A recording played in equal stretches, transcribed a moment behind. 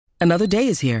Another day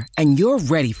is here, and you're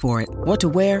ready for it. What to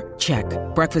wear? Check.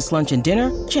 Breakfast, lunch, and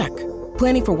dinner? Check.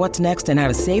 Planning for what's next and how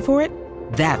to save for it?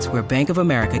 That's where Bank of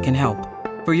America can help.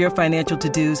 For your financial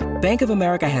to-dos, Bank of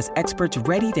America has experts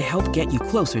ready to help get you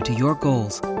closer to your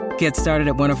goals. Get started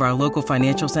at one of our local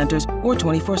financial centers or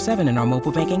 24/7 in our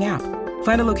mobile banking app.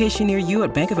 Find a location near you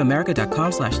at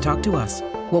bankofamerica.com/talktous.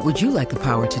 What would you like the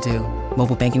power to do?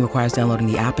 Mobile banking requires downloading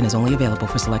the app and is only available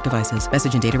for select devices.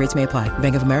 Message and data rates may apply.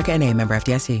 Bank of America N.A., member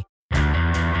FDIC.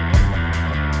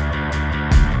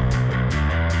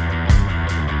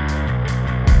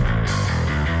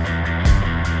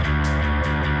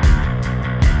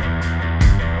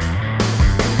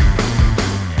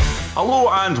 Hello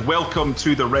and welcome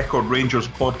to the Record Rangers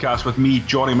podcast with me,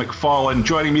 Johnny McFarlane.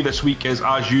 Joining me this week is,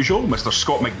 as usual, Mr.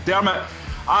 Scott McDermott,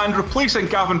 and replacing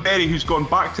Gavin Berry, who's gone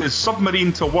back to his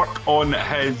submarine to work on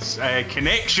his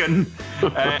connection,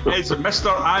 is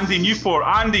Mr. Andy Newport.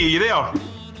 Andy, are you there?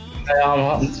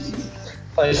 I am.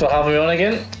 Thanks for having me on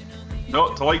again.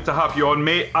 No, delight to have you on,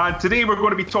 mate. And today we're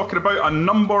going to be talking about a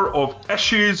number of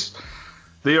issues.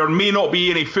 There may not be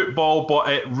any football, but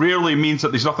it rarely means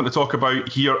that there's nothing to talk about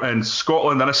here in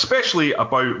Scotland, and especially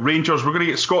about Rangers. We're going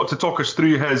to get Scott to talk us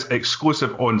through his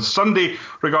exclusive on Sunday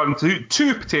regarding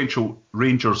two potential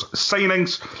Rangers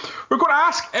signings. We're going to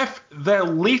ask if the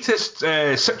latest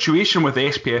situation with the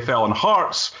SPFL and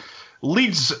Hearts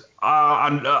leads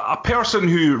a person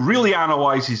who really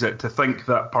analyses it to think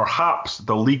that perhaps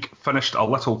the league finished a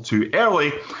little too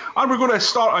early. And we're going to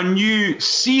start a new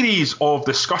series of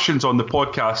discussions on the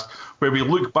podcast where we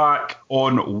look back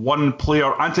on one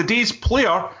player. And today's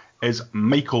player is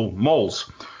Michael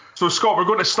Malls. So, Scott, we're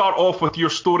going to start off with your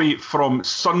story from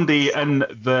Sunday in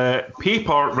the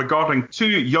paper regarding two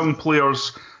young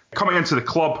players coming into the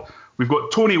club. We've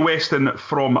got Tony Weston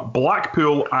from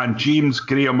Blackpool and James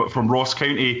Graham from Ross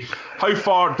County. How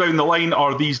far down the line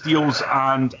are these deals,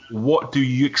 and what do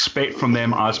you expect from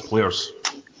them as players?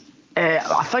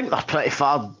 I think they're pretty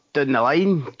far down the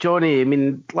line, Johnny. I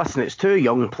mean, listen, it's two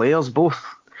young players, both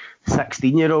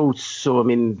 16-year-olds. So, I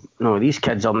mean, no, these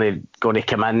kids are only going to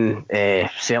come in,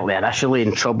 certainly initially,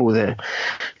 and trouble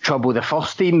the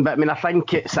first team. But, I mean, I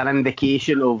think it's an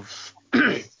indication of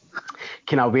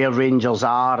kind of where Rangers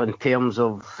are in terms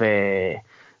of their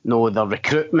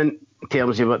recruitment, in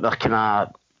terms of what their kind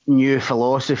of new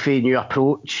philosophy, new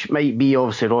approach might be.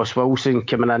 Obviously, Ross Wilson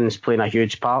coming in is playing a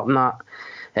huge part in that.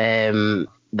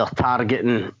 They're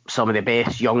targeting some of the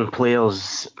best young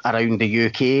players around the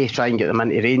UK, try and get them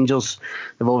into Rangers.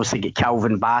 They've obviously got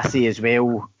Calvin Bassey as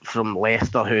well from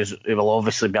Leicester, who will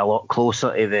obviously be a lot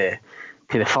closer to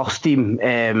the first team.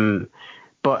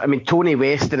 But I mean, Tony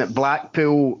Weston at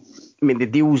Blackpool, I mean, the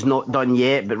deal's not done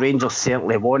yet, but Rangers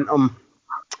certainly want him.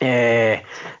 That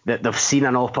they've seen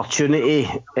an opportunity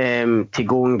to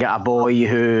go and get a boy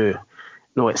who,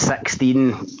 at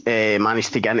 16,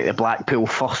 managed to get into the Blackpool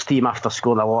first team after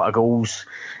scoring a lot of goals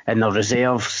in the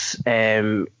reserves.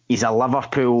 He's a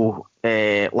Liverpool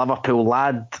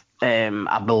lad.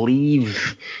 I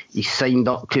believe he signed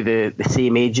up to the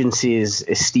same agency as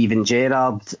Steven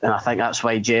Gerrard, and I think that's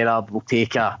why Gerrard will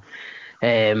take a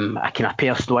kind of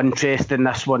personal interest in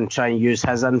this one, try and use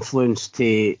his influence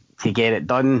to get it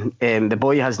done. The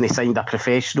boy hasn't signed a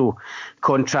professional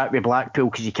contract with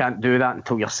Blackpool because you can't do that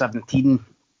until you're 17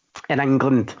 in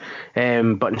England,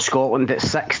 but in Scotland it's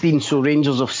 16, so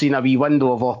Rangers have seen a wee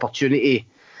window of opportunity.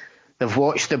 They've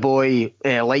watched the boy,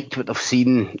 liked what they've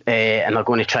seen, and they're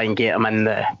going to try and get him in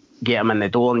the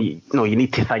door. And you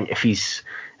need to think if he's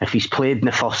played in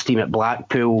the first team at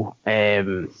Blackpool. I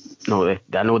know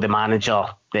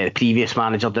the previous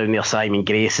manager down there, Simon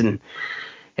Grayson,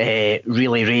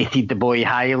 really rated the boy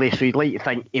highly. So you'd like to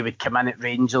think he would come in at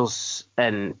Rangers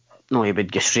and he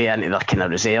would go straight into their kind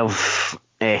of reserve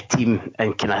team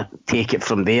and kind of take it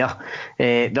from there.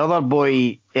 The other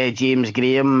boy, James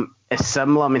Graham, is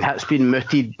similar. I mean, it's been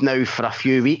mooted now for a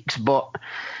few weeks, but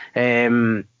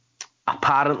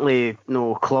apparently,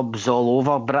 clubs all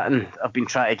over Britain have been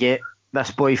trying to get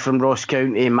this boy from Ross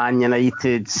County. Man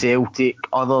United, Celtic,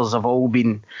 others have all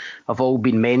been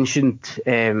mentioned.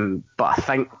 But I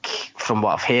think, from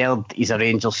what I've heard, he's a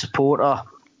Rangers supporter.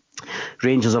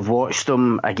 Rangers have watched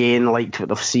him again, liked what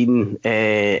they've seen,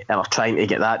 and are trying to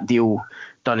get that deal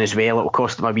done as well. It will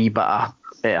cost them a wee bit of,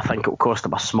 I think it will cost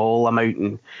them a small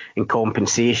amount in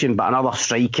compensation, but another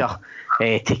striker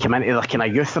to come into their kind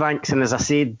of youth ranks. And as I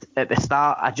said at the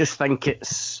start, I just think it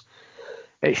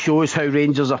shows how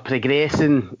Rangers are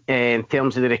progressing in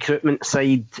terms of the recruitment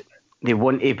side. They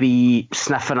want to be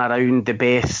sniffing around the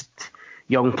best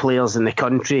young players in the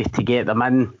country to get them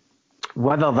in.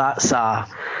 Whether that's an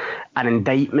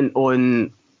indictment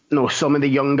on some of the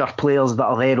younger players that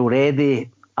are there already,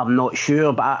 I'm not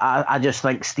sure, but I just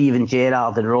think Steven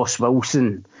Gerrard and Ross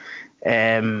Wilson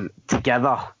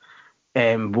together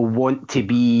will want to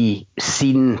be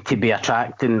seen to be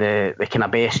attracting the kind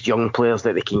of best young players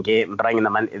that they can get and bringing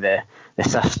them into the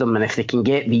system. And if they can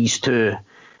get these two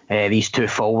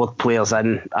forward players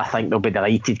in, I think they'll be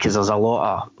delighted, because there's a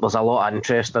lot of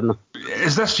interest in them.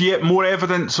 Is this yet more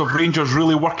evidence of Rangers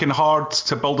really working hard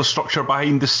to build a structure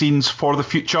behind the scenes for the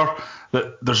future?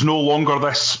 That there's no longer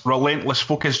this relentless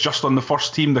focus just on the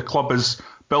first team. The club is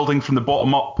building from the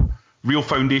bottom up, real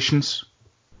foundations.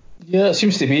 Yeah, it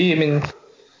seems to be. I mean,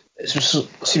 it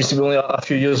seems to be only a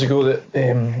few years ago that,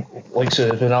 like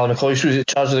when Alan McCoy was in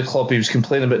charge of the club, he was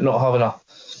complaining about not having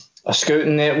a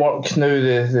scouting network. Now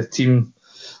the team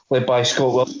led by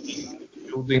Scott Wilson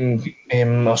building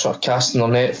a sort of casting their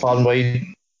net far and wide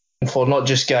for not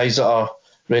just guys that are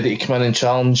ready to come in and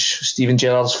challenge Steven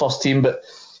Gerrard's first team, but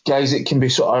guys that can be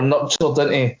sort of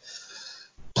nurtured into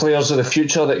players of the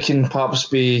future that can perhaps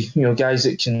be, guys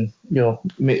that can,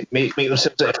 make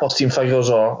themselves into first team figures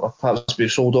or perhaps be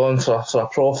sold on for a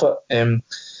profit. I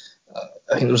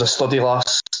think there was a study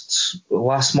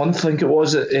last month, I think it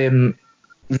was, that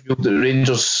revealed that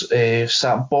Rangers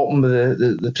sat bottom of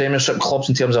the Premiership clubs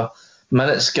in terms of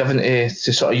minutes given to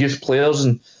sort of youth players,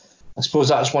 and I suppose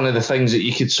that's one of the things that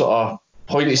you could sort of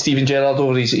point at Steven Gerrard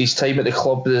over his time at the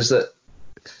club, is that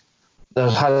there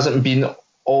hasn't been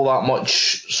all that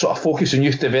much sort of focus on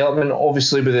youth development,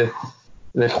 obviously with the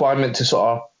requirement to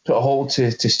sort of put a halt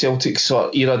to Celtic's sort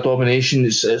of era domination.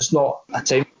 It's not a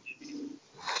time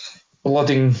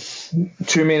blooding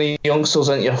too many youngsters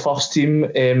into your first team,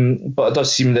 but it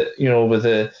does seem that, with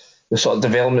the sort of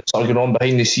developments that are going on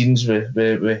behind the scenes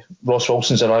with Ross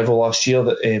Wilson's arrival last year,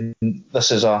 that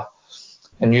this is a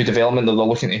new development that they're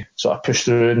looking to sort of push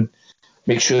through and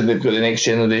make sure they've got the next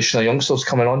generation of youngsters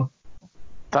coming on.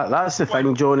 That's the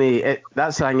thing, Johnny.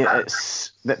 That's the thing.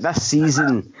 It's that this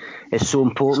season is so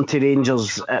important to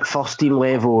Rangers at first team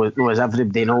level. As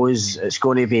everybody knows, it's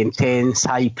going to be intense,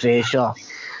 high pressure,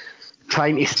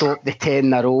 trying to stop the 10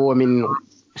 in a row. I mean,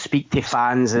 speak to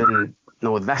fans, and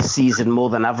this season more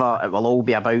than ever, it will all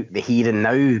be about the here and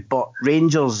now. But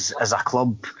Rangers as a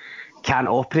club can't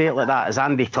operate like that. As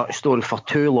Andy touched on, for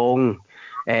too long,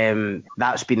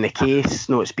 that's been the case.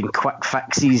 It's been quick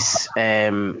fixes.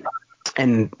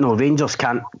 And Rangers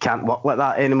can't work like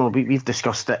that anymore. We've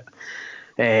discussed it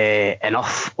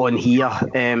enough on here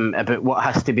about what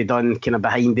has to be done kind of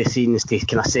behind the scenes to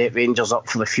kind of set Rangers up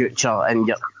for the future.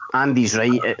 And Andy's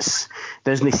right, it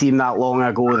doesn't seem that long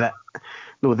ago that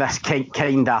this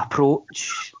kind of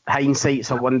approach,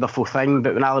 hindsight's a wonderful thing,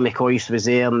 but when Alan McCoy was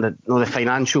there and the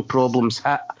financial problems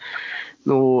hit,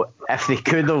 if they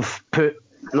could have put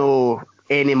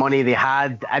any money they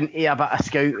had into a bit of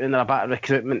scouting or a bit of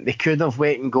recruitment, they could have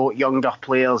went and got younger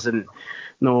players, and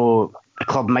the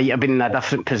club might have been in a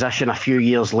different position a few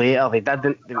years later. They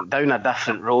went down a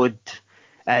different road,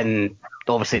 and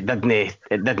obviously it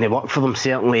didn't work for them,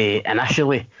 certainly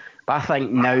initially. But I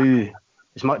think now,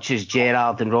 as much as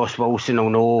Gerrard and Ross Wilson will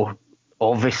know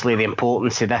obviously the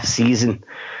importance of this season,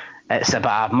 it's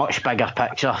about a much bigger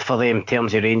picture for them in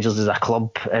terms of Rangers as a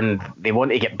club, and they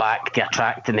want to get back to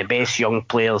attracting the best young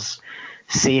players,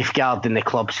 safeguarding the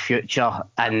club's future,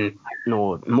 and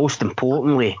most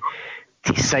importantly,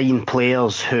 to sign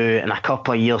players who in a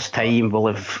couple of years' time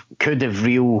could have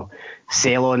real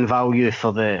sell-on value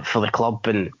for the club.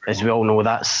 And as we all know,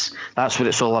 that's what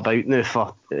it's all about now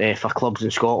for clubs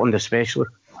in Scotland especially.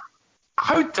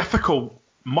 How difficult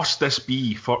must this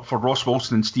be for Ross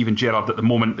Wilson and Steven Gerrard at the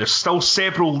moment? There's still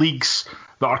several leagues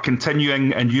that are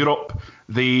continuing in Europe.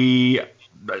 They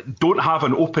don't have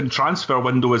an open transfer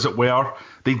window, as it were.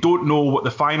 They don't know what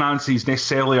the finances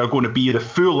necessarily are going to be, the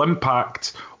full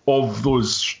impact of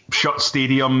those shut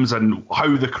stadiums, and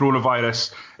how the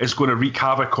coronavirus is going to wreak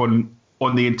havoc on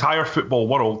the entire football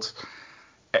world.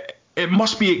 It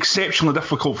must be exceptionally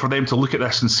difficult for them to look at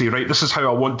this and say, right, this is how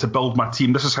I want to build my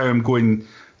team. This is how I'm going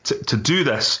to do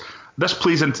this. This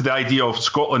plays into the idea of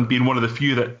Scotland being one of the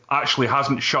few that actually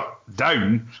hasn't shut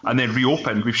down and then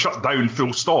reopened. We've shut down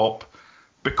full stop,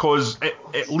 because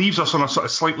it leaves us on a sort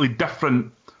of slightly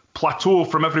different plateau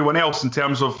from everyone else in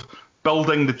terms of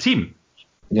building the team.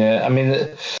 Yeah, I mean,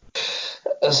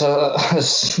 it's a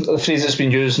phrase that's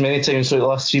been used many times throughout the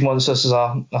last 3 months. This is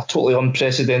a totally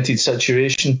unprecedented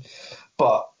situation,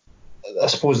 but I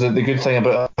suppose the good thing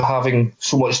about having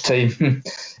so much time,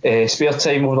 spare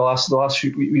time over the last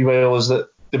wee while, is that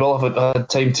they will have had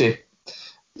time to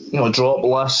drop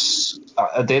lists,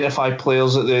 identify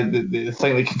players that they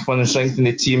think they can come in and strengthen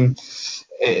the team.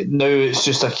 Now it's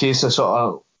just a case of sort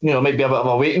of it might be a bit of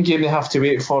a waiting game they have to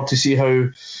wait for to see how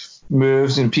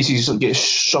moves and pieces get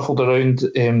shuffled around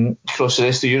across the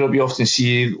rest of Europe. You often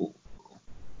see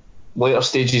later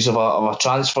stages of a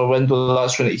transfer window.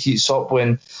 That's when it heats up,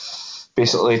 when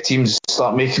basically teams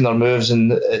start making their moves,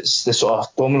 and it's the sort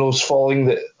of dominoes falling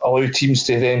that allow teams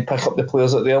to then pick up the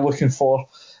players that they're looking for.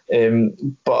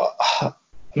 But I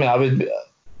mean, I would,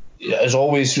 as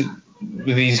always,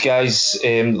 with these guys,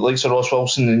 like Sir Ross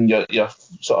Wilson and your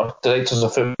sort of directors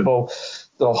of football,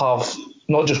 they'll have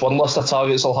not just one list of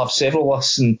targets, they'll have several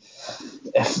lists, and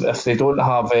if they don't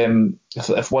have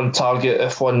if one target,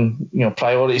 if one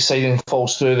priority signing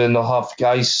falls through, then they'll have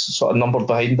guys sort of numbered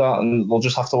behind that, and they'll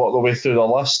just have to work their way through the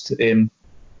list.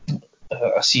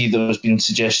 I see there's been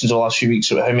suggestions over the last few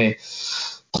weeks about how many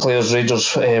players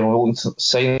Rangers were willing to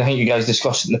sign. I think you guys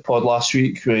discussed it in the pod last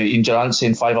week with Ian Durant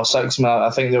saying 5 or 6. I mean, I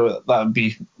think that would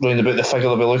be round about the figure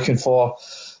they'll be looking for,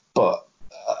 but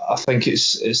I think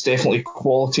it's definitely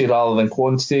quality rather than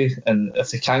quantity, and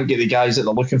if they can't get the guys that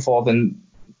they're looking for, then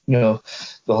they'll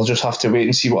just have to wait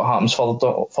and see what happens further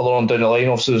on down the line.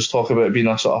 Obviously, there's talk about it being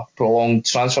a sort of prolonged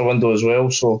transfer window as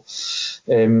well, so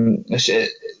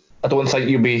I don't think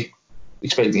you'll be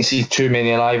expecting to see too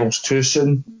many arrivals too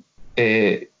soon,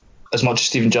 as much as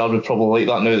Stephen Gerrard would probably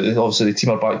like that now that obviously the team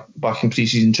are back in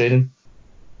pre-season training.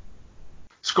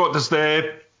 Scott, does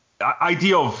the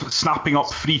idea of snapping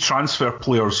up free transfer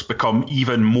players become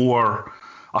even more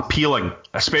appealing,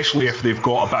 especially if they've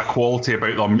got a bit of quality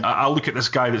about them? I look at this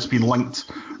guy that's been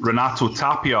linked, Renato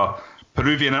Tapia,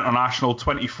 Peruvian international,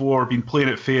 24, been playing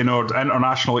at Feyenoord,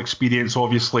 international experience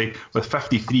obviously with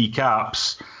 53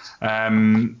 caps.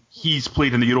 He's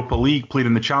played in the Europa League, played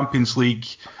in the Champions League.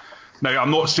 Now, I'm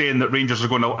not saying that Rangers are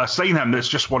going to assign him. It's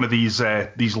just one of these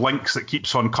links that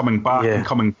keeps on coming back and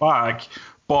coming back.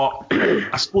 But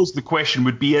I suppose the question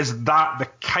would be, is that the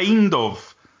kind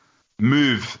of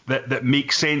move that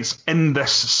makes sense in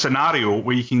this scenario,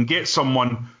 where you can get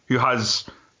someone who has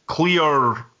a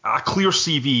clear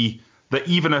CV, that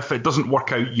even if it doesn't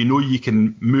work out, you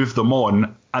can move them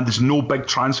on, and there's no big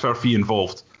transfer fee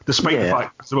involved, despite the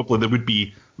fact presumably there would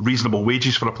be reasonable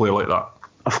wages for a player like that?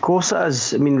 Of course it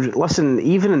is. I mean, listen,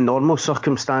 even in normal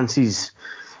circumstances,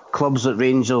 clubs like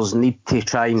Rangers need to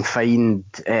try and find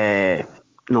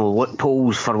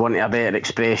loopholes, for want of a better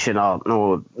expression,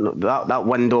 or that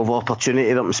window of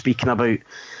opportunity that I'm speaking about,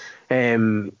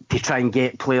 to try and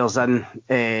get players in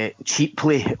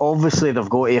cheaply. Obviously, they've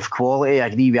got to have quality. I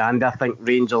agree with Andy. I think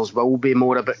Rangers will be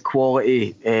more about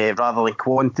quality rather than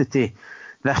quantity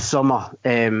this summer.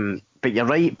 But you're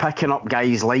right, picking up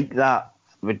guys like that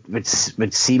would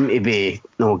seem to be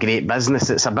great business.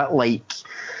 It's a bit like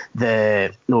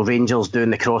the Rangers doing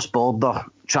the cross-border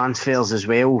transfers as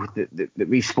well that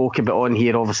we've spoken about on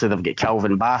here. Obviously, they've got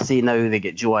Calvin Bassey now, they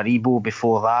get Joe Aribo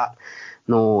before that.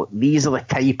 These are the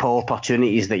type of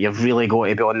opportunities that you've really got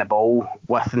to be on the ball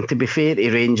with. And to be fair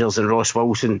to Rangers and Ross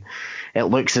Wilson, it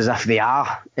looks as if they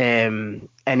are. And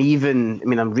even, I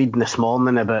mean, I'm reading this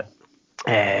morning about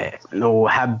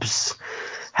Hibs.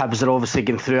 Hibs are obviously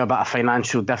going through a bit of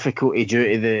financial difficulty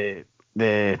due to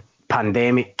the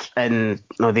pandemic, and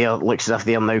they looks as if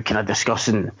they're now kind of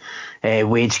discussing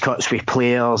wage cuts with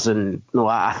players, and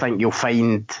I think you'll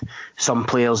find some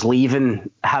players leaving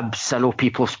Hibs. I know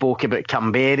people have spoke about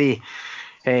Canberra,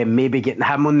 maybe getting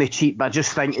him on the cheap, but I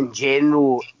just think in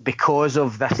general, because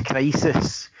of this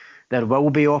crisis, there will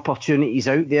be opportunities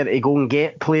out there to go and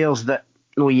get players that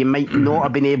you might not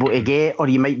have been able to get, or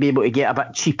you might be able to get a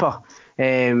bit cheaper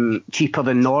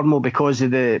than normal because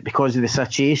of the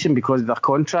situation, because of their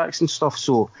contracts and stuff.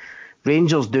 So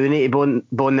Rangers do need to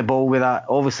be on the ball with that.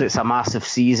 Obviously, it's a massive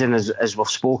season, as we've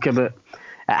spoke about.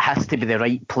 It has to be the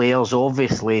right players,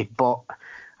 obviously, but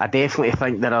I definitely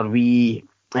think there are wee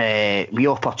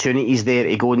opportunities there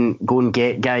to go and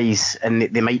get guys, and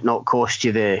they might not cost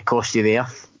you the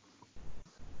earth.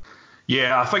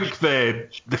 Yeah, I think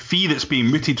the fee that's being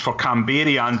mooted for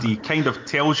Canberra, Andy, kind of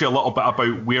tells you a little bit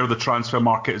about where the transfer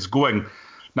market is going.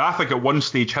 Now, I think at one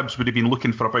stage Hibs would have been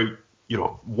looking for about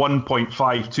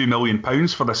 1.52 million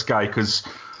pounds for this guy, because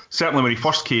certainly when he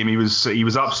first came, he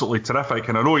was absolutely terrific,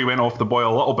 and I know he went off the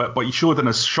boil a little bit, but he showed in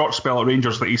his short spell at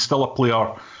Rangers that he's still a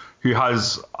player who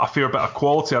has a fair bit of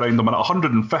quality around him. And at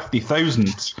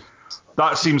 150,000,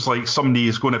 that seems like somebody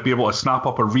is going to be able to snap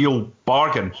up a real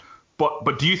bargain.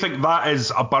 But do you think that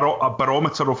is a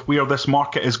barometer of where this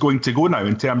market is going to go now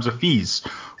in terms of fees?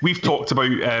 We've talked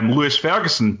about Lewis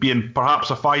Ferguson being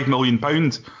perhaps a £5 million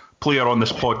player on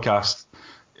this podcast,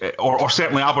 or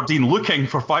certainly Aberdeen looking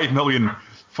for £5 million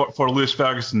for Lewis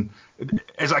Ferguson.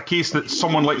 Is it a case that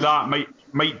someone like that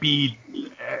might be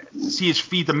see his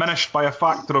fee diminished by a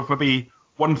factor of maybe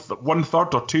one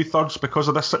third or 2/3 because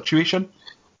of this situation?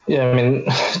 Yeah, I mean,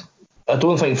 I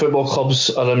don't think football clubs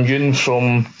are immune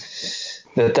from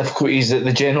the difficulties that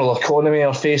the general economy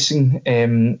are facing.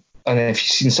 And if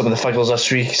you've seen some of the figures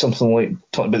this week, something like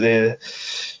talking about the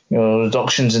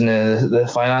reductions in the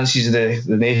finances of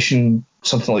the nation,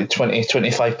 something like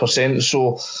 20-25%.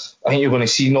 So I think you're going to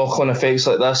see knock-on effects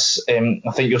like this.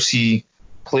 I think you'll see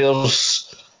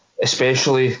players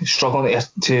especially struggling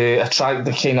to attract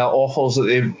the kind of offers that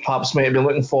they perhaps might have been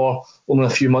looking for only a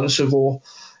few months ago.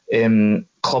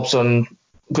 Clubs are going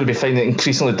to be finding it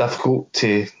increasingly difficult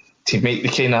to make the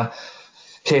kind of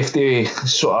hefty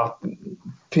sort of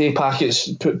pay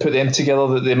packets, put them together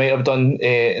that they might have done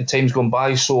in times gone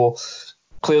by. So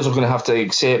players are going to have to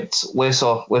accept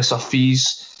lesser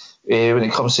fees when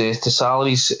it comes to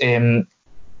salaries, and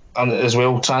as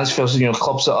well transfers.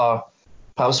 Clubs that are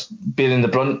perhaps bearing the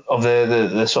brunt of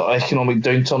the sort of economic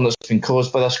downturn that's been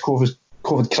caused by this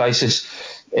COVID crisis.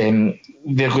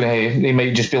 They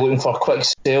might just be looking for quick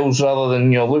sales rather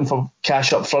than looking for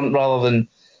cash up front rather than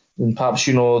perhaps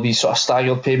these sort of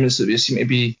staggered payments that seem to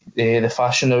be the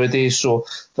fashion nowadays. So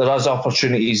there is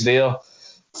opportunities there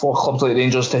for clubs like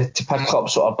Rangers to pick up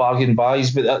sort of bargain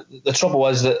buys. But the trouble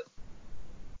is that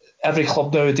every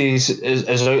club nowadays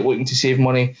is out looking to save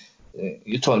money.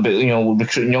 You're talking about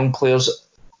recruiting young players.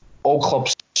 All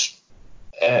clubs,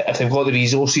 if they've got the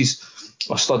resources,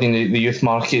 are studying the youth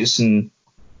markets and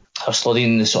are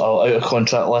studying the sort of out of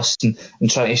contract list and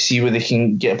trying to see where they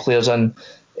can get players in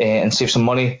and save some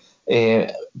money.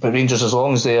 But Rangers, as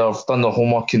long as they have done their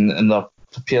homework and they're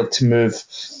prepared to move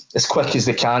as quick as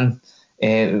they can,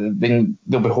 then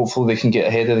they'll be hopeful they can get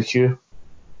ahead of the queue.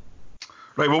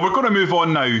 Right, well, we're going to move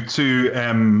on now to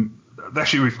the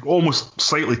issue we've almost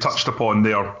slightly touched upon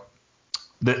there,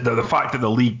 the fact that the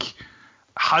league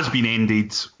has been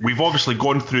ended. We've obviously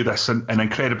gone through this in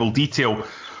incredible detail,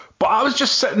 but I was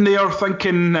just sitting there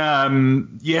thinking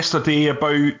yesterday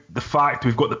about the fact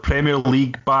we've got the Premier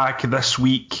League back this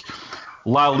week,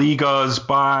 La Liga's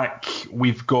back,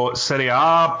 we've got Serie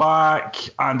A back,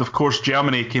 and of course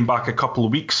Germany came back a couple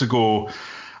of weeks ago.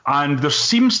 And there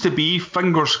seems to be,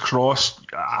 fingers crossed,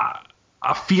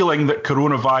 a feeling that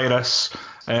coronavirus,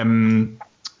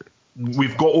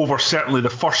 we've got over certainly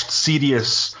the first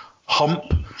serious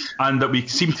hump, and that we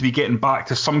seem to be getting back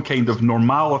to some kind of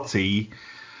normality.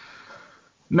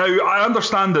 Now, I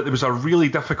understand that there was a really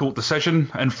difficult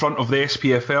decision in front of the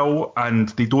SPFL, and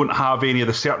they don't have any of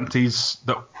the certainties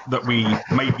that we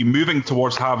might be moving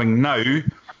towards having now,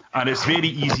 and it's very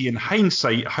easy in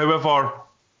hindsight. However,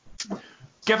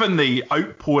 given the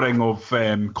outpouring of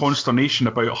consternation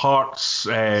about Hearts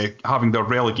having their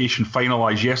relegation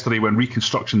finalised yesterday when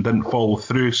reconstruction didn't follow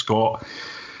through, Scott,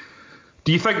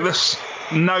 do you think this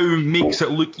now makes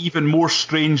it look even more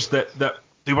strange that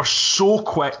they were so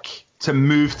quick to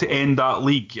move to end that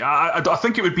league? I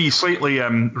think it would be slightly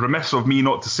remiss of me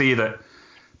not to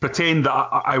pretend that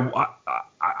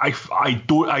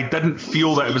I didn't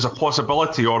feel that it was a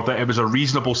possibility or that it was a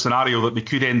reasonable scenario that we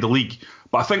could end the league.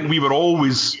 But I think we were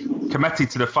always committed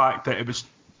to the fact that it was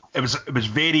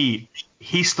very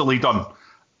hastily done.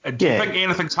 Do you think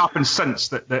anything's happened since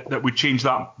that would change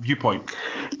that viewpoint?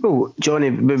 Well,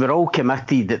 Johnny, we were all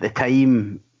committed at the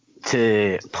time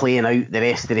to playing out the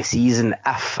rest of the season,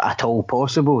 if at all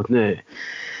possible. Now,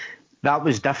 that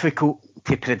was difficult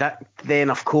to predict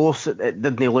then, of course. It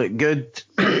didn't look good,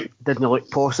 didn't look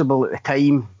possible at the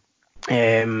time,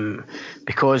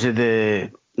 because of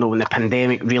when the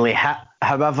pandemic really hit.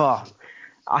 However,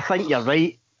 I think you're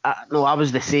right. I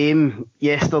was the same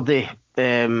yesterday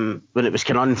when it was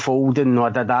kind of unfolding. I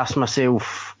did ask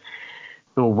myself,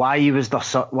 why was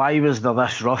there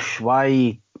this rush?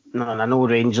 Why? And I know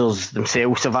Rangers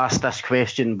themselves have asked this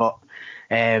question, but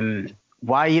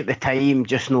why at the time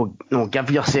just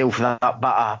give yourself that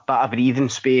bit of breathing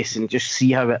space and just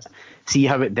see how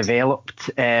it developed?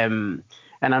 And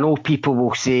I know people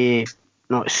will say,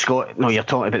 you're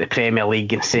talking about the Premier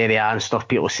League and Serie A and stuff.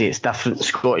 People say it's different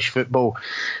Scottish football,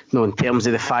 in terms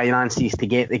of the finances to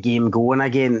get the game going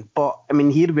again. But I mean,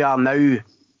 here we are now.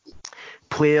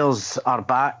 Players are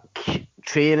back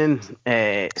training.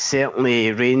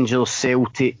 Certainly Rangers,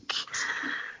 Celtic,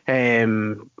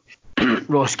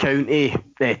 Ross County,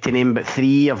 to name but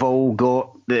three, have all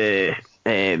got the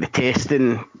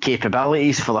testing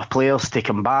capabilities for their players to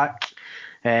come back.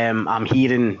 I'm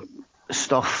hearing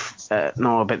stuff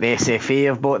about the SFA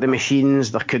have bought the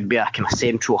machines. There could be a kind of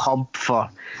central hub for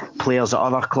players at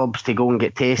other clubs to go and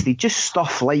get tested. Just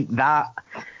stuff like that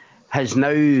is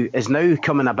now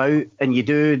coming about, and you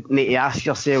do need to ask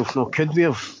yourself, could we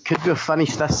have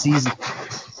finished this season?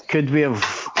 Could we have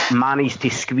managed to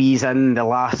squeeze in the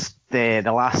last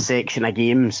the last section of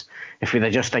games if we'd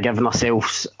have just given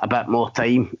ourselves a bit more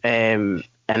time. And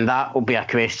that will be a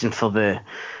question for the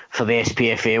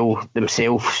SPFL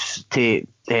themselves to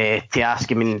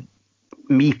ask. I mean,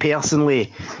 me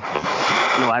personally,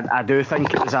 I do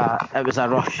think it was a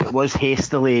rush. It was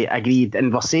hastily agreed,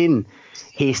 and we're saying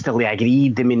hastily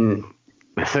agreed. I mean,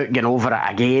 without going over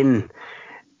it again,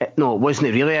 it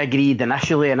wasn't really agreed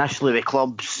initially. Initially, the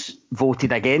clubs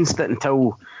voted against it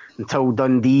until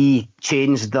Dundee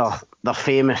changed their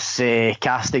famous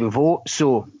casting vote.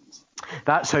 So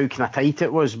that's how kind of tight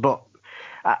it was. But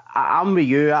I'm with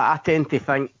you. I tend to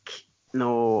think,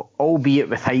 albeit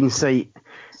with hindsight,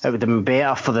 it would have been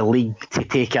better for the league to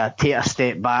take a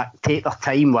step back, take their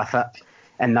time with it,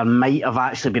 and there might have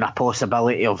actually been a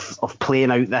possibility of playing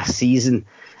out this season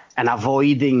and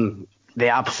avoiding the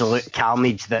absolute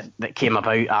carnage that came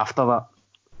about after that.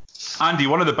 Andy,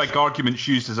 one of the big arguments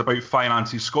used is about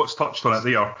finances. Scott's touched on it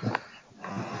there.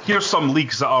 Here's some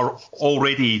leagues that are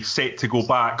already set to go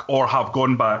back or have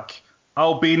gone back: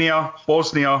 Albania,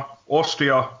 Bosnia,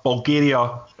 Austria,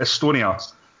 Bulgaria,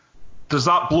 Estonia. Does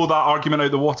that blow that argument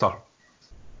out the water?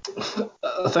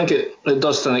 I think it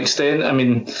does to an extent. I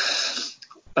mean,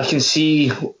 I can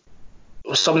see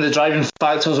some of the driving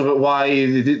factors about why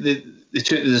they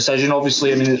took the decision.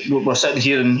 Obviously, I mean, we're sitting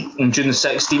here on June the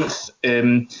 16th.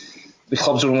 The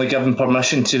clubs were only given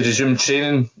permission to resume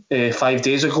training 5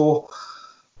 days ago.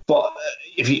 But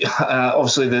if you,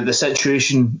 obviously the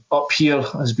situation up here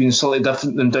has been slightly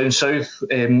different than down south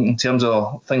in terms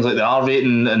of things like the R rate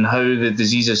and how the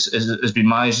disease has been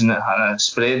managed and it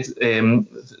spread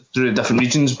through the different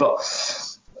regions. But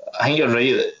I think you're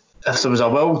right. If there was a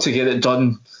will to get it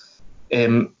done,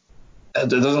 it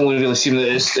doesn't really seem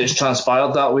that it's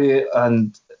transpired that way.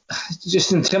 And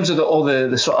just in terms of all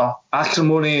the sort of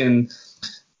acrimony and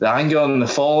the anger and the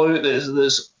fallout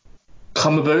that's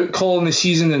come about calling the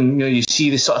season, and you see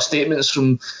the sort of statements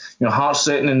from Hearts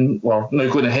threatening, well,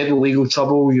 now going ahead with legal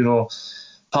trouble,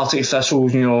 party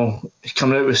officials,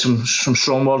 coming out with some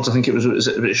strong words. I think it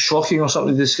was shocking or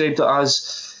something they described it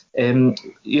as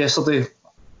yesterday.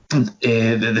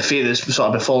 The fate that's sort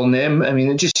of befallen them. I mean,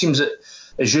 it just seems that,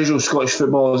 as usual, Scottish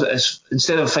football is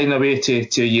instead of finding a way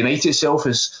to unite itself,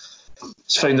 it's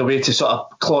found a way to sort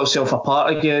of claw itself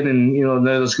apart again, and now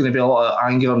there's going to be a lot of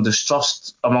anger and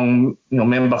distrust among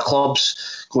member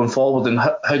clubs going forward. And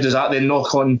how does that then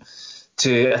knock on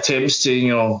to attempts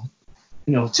to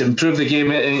to improve the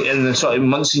game in the sort of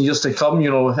months and years to come?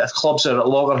 If clubs are at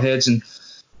loggerheads and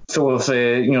full of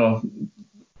they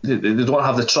don't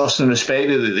have the trust and respect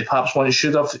that they perhaps once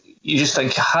should have, you just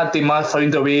think, had they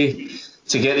found a way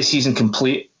to get the season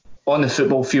complete on the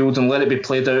football field and let it be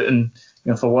played out in,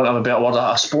 for want of a better word,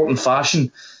 a sporting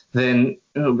fashion, then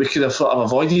we could have sort of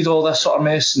avoided all this sort of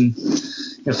mess, and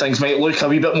things might look a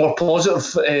wee bit more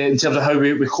positive in terms of how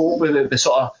we cope with the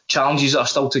sort of challenges that are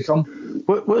still to come.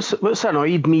 What's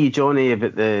annoyed me, Johnny,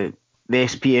 about the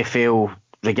SPFL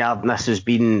regarding this has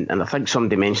been, and I think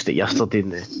somebody mentioned it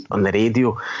yesterday on the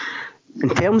radio, in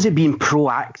terms of being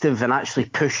proactive and actually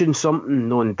pushing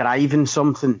something, and driving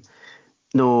something.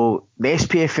 The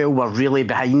SPFL were really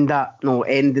behind that,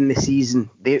 ending the season.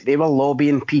 They were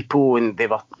lobbying people, and they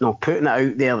were putting it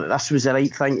out there that this was the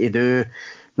right thing to do.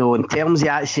 In terms of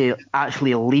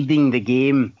actually leading the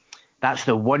game, that's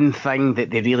the one thing that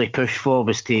they really pushed for,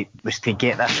 was to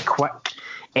get this quick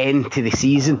end to the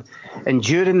season. And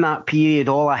during that period,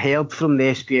 all I heard from the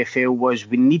SPFL was,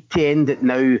 we need to end it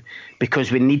now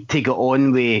because we need to get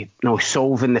on with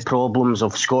solving the problems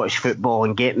of Scottish football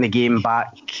and getting the game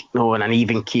back on an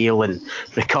even keel and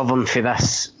recovering for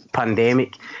this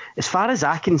pandemic. As far as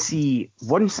I can see,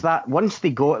 once they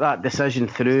got that decision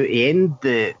through to end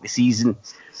the season,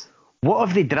 what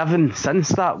have they driven since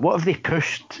that? What have they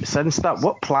pushed since that?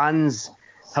 What plans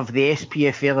have the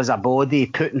SPFL as a body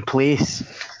put in place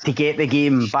to get the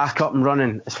game back up and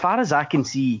running? As far as I can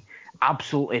see,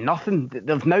 absolutely nothing.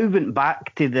 They've now went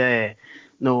back to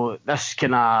this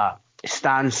kind of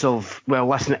stance of, well,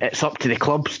 listen, it's up to the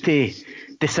clubs to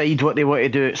decide what they want to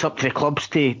do. It's up to the clubs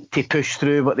to push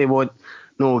through what they want.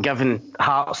 Giving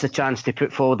Hearts the chance to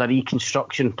put forward a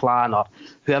reconstruction plan, or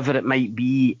whoever it might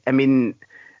be. I mean,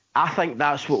 I think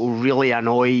that's what will really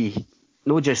annoy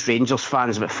not just Rangers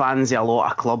fans, but fans of a lot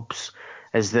of clubs,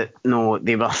 is that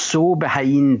they were so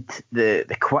behind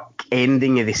the quick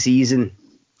ending of the season,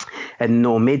 and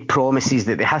made promises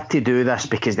that they had to do this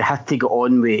because they had to get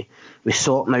on with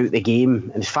sorting out the game.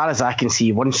 And as far as I can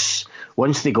see, once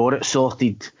they got it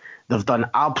sorted, they've done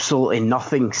absolutely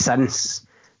nothing since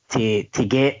to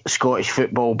get Scottish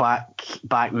football back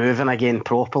moving again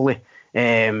properly.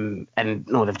 And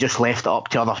they've just left it up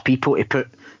to other people to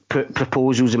put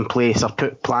proposals in place or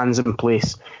put plans in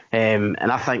place. And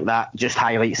I think that just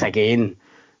highlights again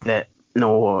that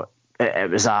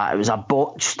it was a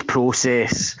botched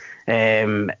process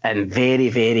and very,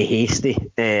 very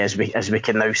hasty, as we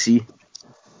can now see.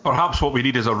 Perhaps what we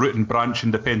need is a root and branch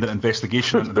independent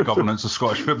investigation into the governance of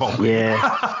Scottish football. Yeah.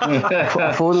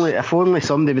 if only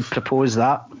somebody would propose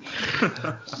that.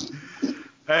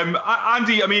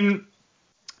 Andy, I mean,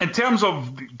 in terms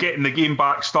of getting the game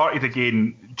back started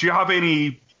again, do you have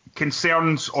any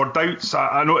concerns or doubts?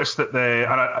 I noticed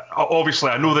that obviously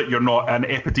I know that you're not an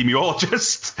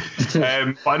epidemiologist,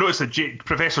 but I noticed that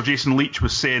Professor Jason Leach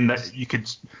was saying that you could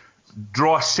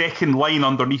draw a second line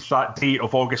underneath that date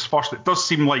of August 1st. It does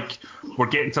seem like we're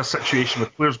getting to a situation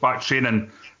with players back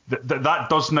training that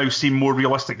does now seem more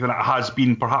realistic than it has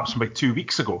been perhaps about 2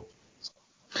 weeks ago.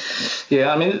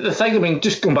 Yeah, I mean, the thing,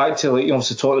 just going back to, like, you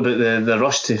obviously talked about the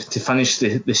rush to finish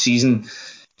the season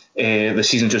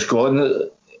just gone.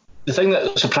 The thing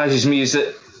that surprises me is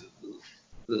that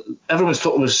everyone's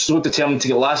was so determined to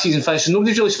get last season finished, and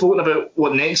nobody's really spoken about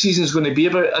what next season is going to be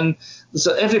about. And there's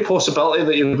every possibility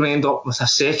that you're going to end up with a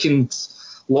second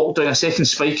lockdown, a second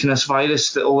spike in this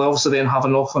virus that will obviously then have a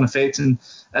knock-on effect into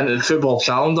the football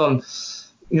calendar.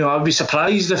 And I'd be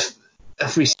surprised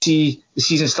if we see the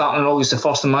season starting on August the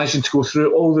 1st and managing to go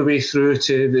through all the way through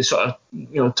to the sort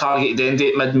of targeted end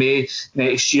date mid-May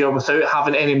next year without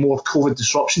having any more COVID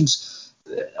disruptions.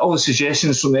 All the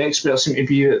suggestions from the experts seem to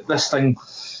be that this thing,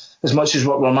 as much as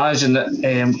what we're managing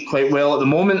it quite well at the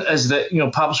moment, is that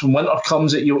perhaps when winter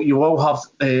comes, that you will have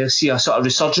see a sort of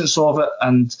resurgence of it,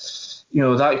 and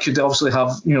that could obviously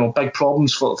have big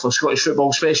problems for Scottish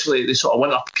football, especially the sort of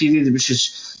winter period, which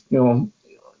is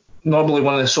normally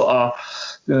one of the sort of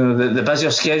the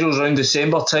busier schedules around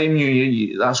December time.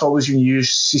 That's always when you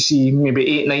see maybe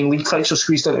 8-9 league fixtures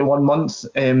squeezed into 1 month.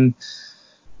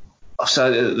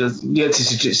 So yet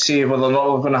to say whether or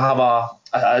not we're going to have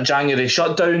a January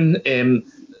shutdown,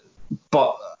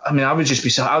 but I mean, I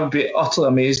would be utterly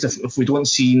amazed if we don't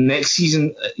see next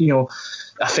season,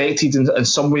 affected in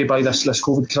some way by this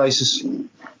COVID crisis.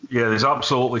 Yeah, there's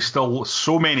absolutely still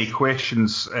so many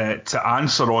questions to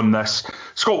answer on this.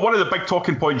 Scott, one of the big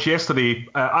talking points yesterday,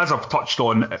 as I've touched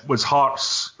on, was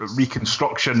Hearts'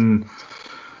 reconstruction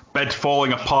bid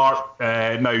falling apart.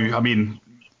 Now, I mean,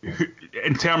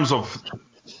 in terms of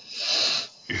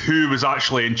who was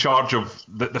actually in charge of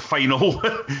the final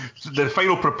the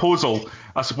final proposal,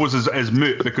 I suppose is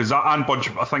moot, because Anne Budge,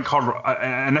 I think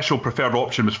her initial preferred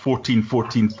option was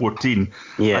 14-14-14,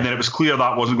 yeah. And then it was clear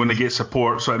that wasn't going to get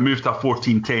support, so it moved to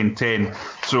 14-10-10.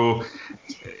 So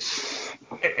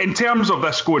in terms of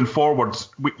this going forward,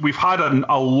 we've had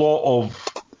a lot of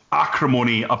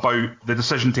acrimony about the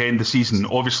decision to end the season.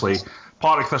 Obviously,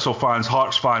 Partick Thistle fans,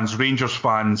 Hearts fans, Rangers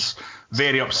fans,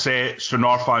 very upset,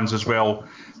 Stranraer fans as well.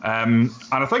 And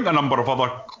I think a number of other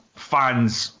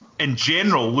fans in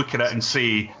general look at it and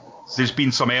say there's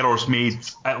been some errors made,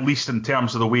 at least in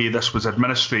terms of the way this was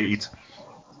administrated,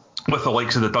 with the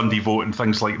likes of the Dundee vote and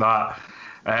things like that.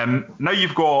 Now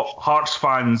you've got Hearts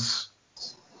fans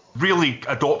really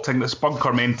adopting this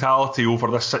bunker mentality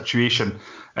over this situation,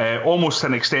 almost to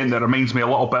an extent that reminds me a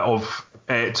little bit of,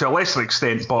 to a lesser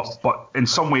extent, but in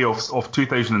some way of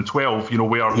 2012,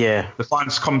 where the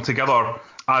fans come together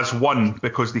as one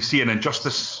because they see an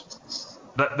injustice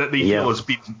that they feel has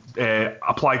been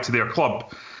applied to their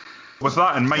club. With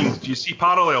that in mind, do you see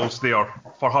parallels there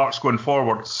for Hearts going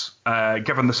forwards,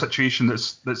 given the situation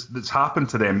that's happened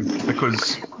to them?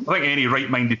 Because I think any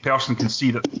right-minded person can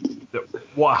see that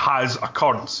what has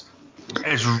occurred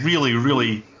is really,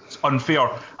 really unfair,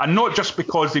 and not just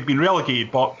because they've been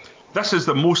relegated, but this is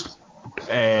the most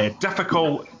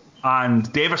difficult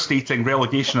and devastating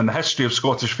relegation in the history of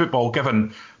Scottish football,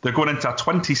 given they're going into a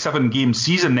 27-game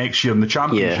season next year in the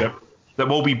Championship that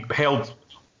will be held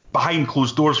behind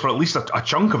closed doors for at least a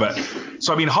chunk of it.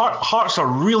 So, I mean, Hearts are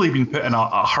really been put in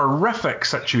a horrific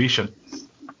situation.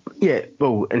 Yeah,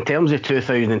 well, in terms of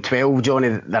 2012,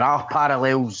 Johnny, there are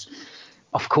parallels.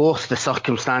 Of course, the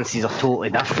circumstances are totally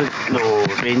different.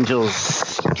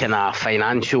 Rangers' kind of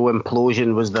financial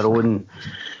implosion was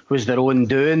their own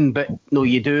doing, but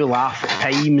you do laugh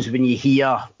at times when you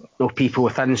hear people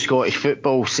within Scottish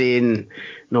football saying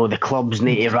the clubs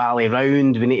need to rally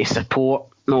round, we need to support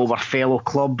we're fellow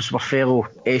clubs, we're fellow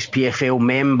SPFL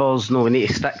members, we need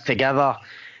to stick together.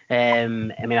 I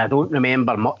mean, I don't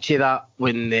remember much of that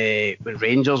when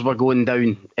Rangers were going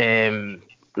down.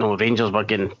 Rangers were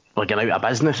going out of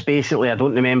business, basically. I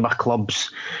don't remember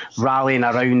clubs rallying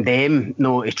around them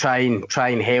to try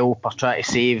and help or try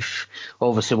to save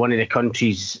obviously one of the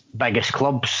country's biggest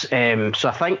clubs. So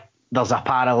I think there's a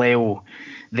parallel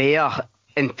there.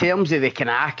 in terms of the kind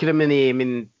of acrimony, I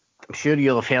mean, I'm sure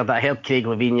you'll have heard that. I heard Craig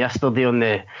Levein yesterday on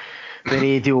the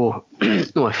radio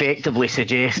effectively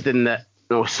suggesting that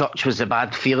such was a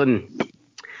bad feeling.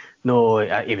 He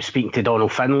was speaking to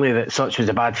Donald Finlay that such was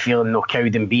a bad feeling.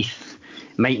 Cowdenbeath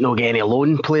might not get any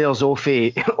loan players off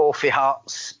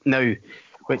Hearts now,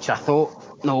 which I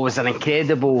thought was an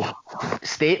incredible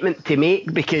statement to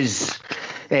make, because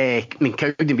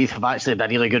Cowdenbeath have actually had a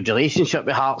really good relationship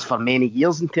with Hearts for many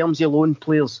years in terms of loan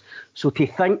players. So to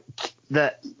think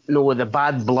that the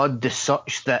bad blood is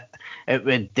such that it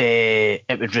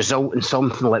would result in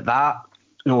something like that,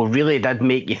 really did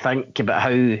make you think about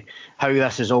how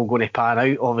this is all going to pan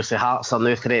out. Obviously, Hearts are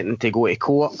now threatening to go to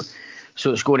court,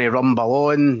 so it's going to rumble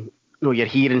on. You're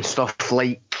hearing stuff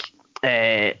like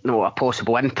a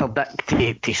possible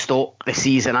interdict to stop the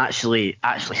season actually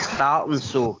starting.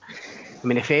 So, I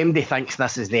mean, if MD thinks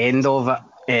this is the end of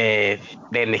it,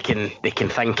 then they can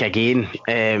think again.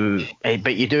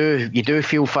 But you do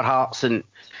feel for Hearts, and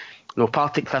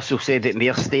Partick Thistle said it in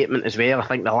their statement as well. I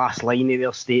think the last line of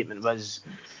their statement was,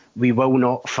 "We will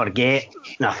not forget."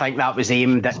 And I think that was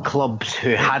aimed at clubs who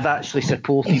had actually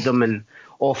supported them and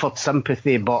offered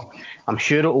sympathy, but I'm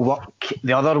sure it'll work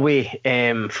the other way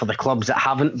for the clubs that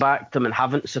haven't backed them and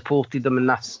haven't supported them in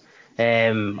this,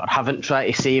 or haven't tried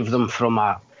to save them from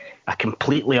a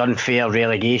completely unfair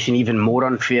relegation, even more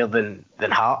unfair than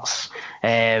Hearts.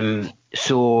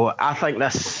 So I think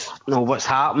this, what's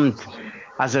happened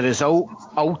as a result,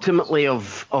 ultimately,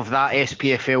 of that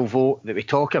SPFL vote that we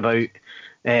talk about,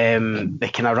 the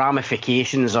kind of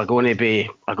ramifications are going to be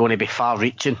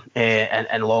far-reaching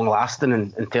and long-lasting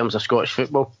in terms of Scottish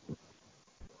football.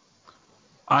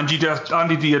 Andy, do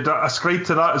you ascribe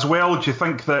to that as well? Do you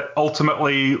think that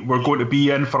ultimately we're going to be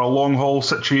in for a long-haul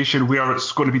situation where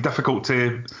it's going to be difficult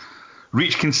to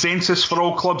reach consensus for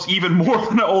all clubs, even more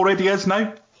than it already is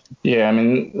now? Yeah, I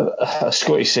mean, as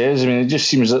Scotty says, it just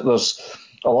seems that there's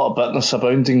a lot of bitterness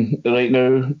abounding right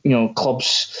now.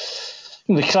 Clubs,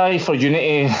 the cry for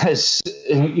unity is,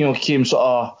 came sort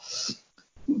of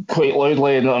quite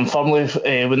loudly and firmly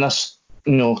when this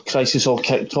crisis all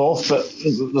kicked off, but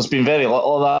there's been very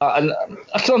little of that, and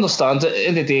I can understand it. At the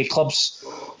end of the day, clubs,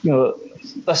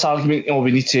 this argument,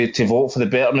 we need to vote for the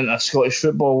betterment of Scottish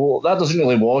football. Well, that doesn't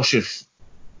really wash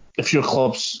if your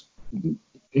club's,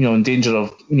 in danger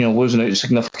of, losing out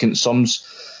significant sums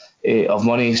of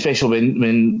money, especially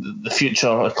when the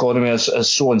future economy is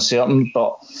so uncertain.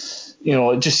 But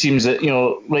it just seems that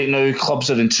right now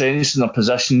clubs are entrenched in their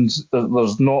positions.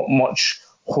 There's not much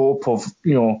hope of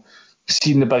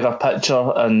seeing the bigger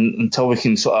picture, and until we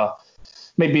can sort of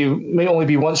might only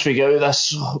be once we get out of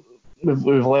this,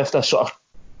 we've left this sort of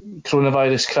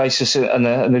coronavirus crisis in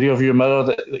the rearview mirror,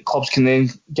 that clubs can then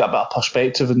get a bit of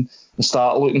perspective and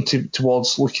start looking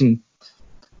towards the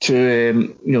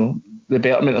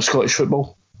betterment of Scottish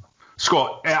football.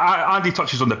 Scott, Andy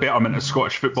touches on the betterment of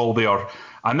Scottish football there,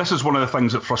 and this is one of the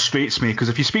things that frustrates me, because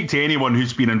if you speak to anyone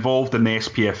who's been involved in the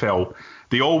SPFL,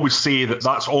 they always say that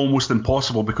that's almost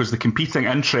impossible because the competing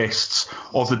interests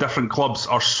of the different clubs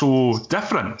are so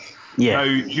different. Yeah. Now,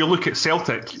 you look at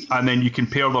Celtic and then you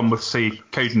compare them with, say,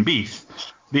 Cowdenbeath.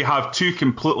 They have two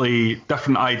completely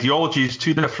different ideologies,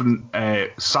 two different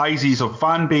sizes of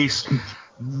fan base.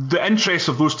 The interests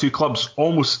of those two clubs,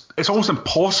 it's almost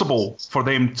impossible for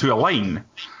them to align.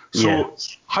 So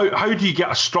how do you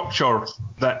get a structure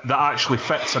that actually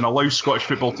fits and allows Scottish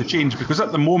football to change? Because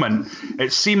at the moment,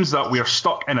 it seems that we are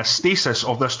stuck in a stasis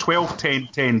of this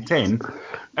 12-10-10-10.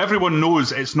 Everyone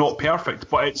knows it's not perfect,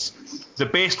 but it's the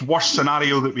best worst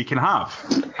scenario that we can have.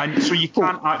 And so you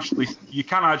can't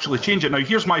actually change it. Now,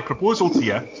 here's my proposal to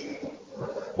you.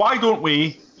 Why don't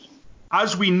we,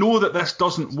 as we know that this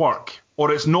doesn't work,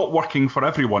 or it's not working for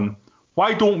everyone,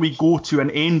 why don't we go to an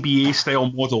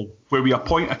NBA-style model where we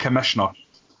appoint a commissioner?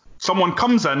 Someone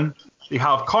comes in, they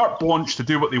have carte blanche to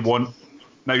do what they want.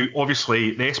 Now,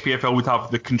 obviously, the SPFL would have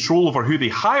the control over who they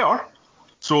hire.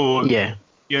 So,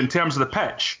 in terms of the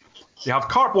pitch, they have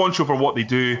carte blanche over what they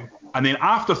do. And then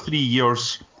after 3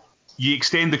 years, you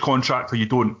extend the contract or you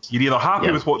don't. You're either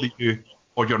happy with what they do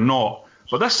or you're not.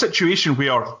 But this situation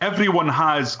where everyone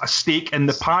has a stake in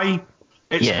the pie,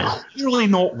 it's clearly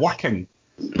not working.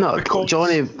 No, because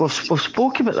Johnny, we've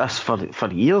spoken about this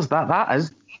for years. That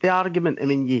is the argument. I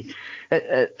mean,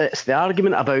 it's the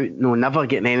argument about never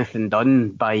getting anything done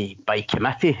by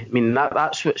committee. I mean,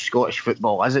 that's what Scottish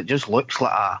football is. It just looks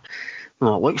like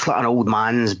an old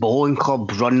man's bowling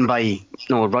club run by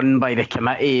the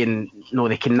committee, and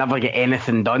they can never get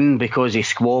anything done because of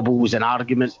squabbles and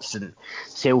arguments and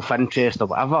self-interest or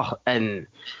whatever. And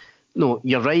no,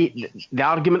 you're right. The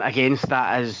argument against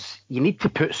that is you need to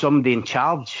put somebody in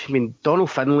charge. I mean, Donald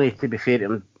Finlay, to be fair to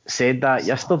him, said that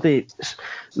yesterday.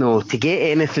 No, to get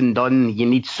anything done, you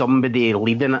need somebody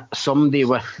leading it, somebody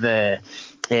with the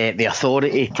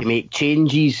authority to make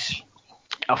changes.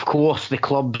 Of course, the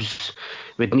clubs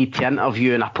would need to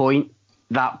interview and appoint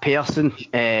that person.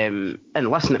 And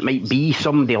listen, it might be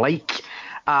somebody like,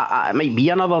 it might be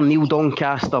another Neil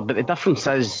Doncaster, but the difference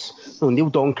is, Neil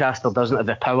Doncaster doesn't have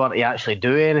the power to actually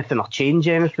do anything or change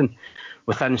anything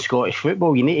within Scottish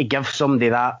football. You need to give somebody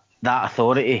that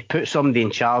authority, put somebody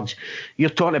in charge. You're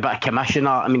talking about a commissioner.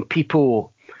 I mean,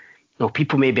 people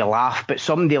maybe laugh, but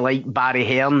somebody like Barry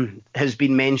Hearn has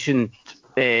been mentioned,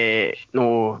 in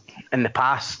the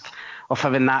past, of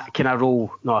having that kind of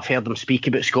role. I've heard him speak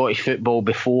about Scottish football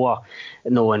before,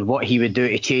 and what he would do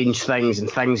to change things and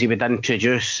things he would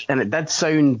introduce, and it did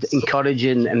sound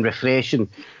encouraging and refreshing.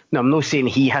 Now, I'm not saying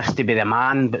he has to be the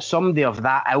man, but somebody of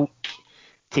that ilk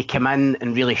to come in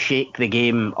and really shake the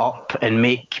game up and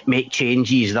make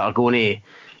changes that are going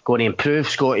to improve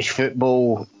Scottish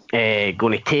football, going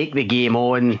to take the game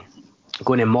on,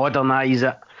 going to modernise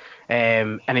it.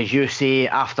 And as you say,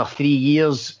 after 3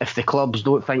 years, if the clubs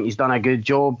don't think he's done a good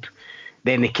job,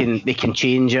 then they can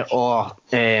change it or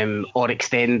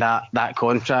extend that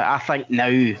contract. I think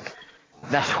now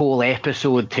this whole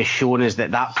episode has shown us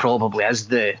that probably is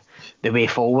the way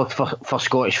forward for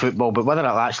Scottish football. But whether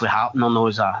it'll actually happen or not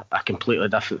is a completely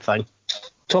different thing.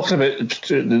 Talking about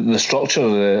the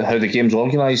structure, how the game's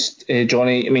organised,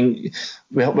 Johnny, I mean,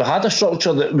 we had a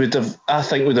structure that would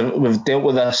have dealt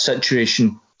with this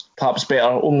situation perhaps better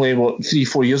only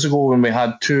 3-4 years ago when we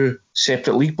had two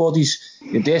separate league bodies.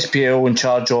 The SPFL in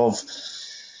charge of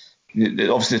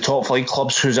obviously the top flight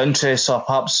clubs whose interests are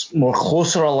perhaps more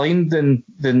closer aligned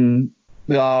than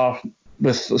they are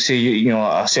with, let's say,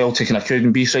 a Celtic and a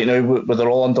Cowdenbeath right now, where they're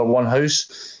all under one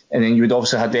house. And then you would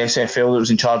obviously have the SFL that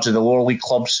was in charge of the lower league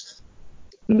clubs.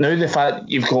 Now the fact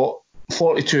you've got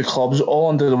 42 clubs all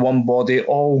under the one body,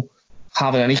 all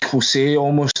having an equal say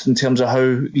almost in terms of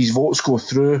how these votes go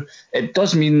through, it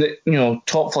does mean that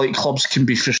top flight clubs can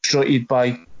be frustrated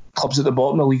by clubs at the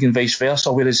bottom of the league and vice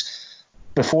versa. Whereas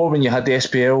before, when you had the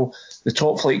SPL, the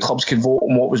top flight clubs could vote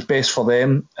on what was best for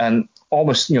them, and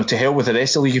almost to hell with the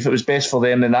rest of the league. If it was best for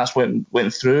them, then that's what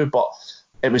went through. But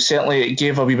it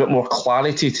gave a wee bit more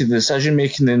clarity to the decision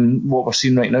making than what we're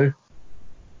seeing right now.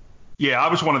 Yeah, I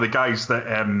was one of the guys that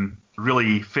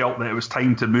really felt that it was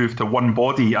time to move to one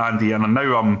body, Andy, and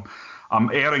now I'm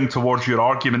erring towards your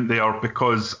argument there,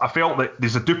 because I felt that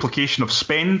there's a duplication of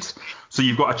spend. So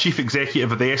you've got a chief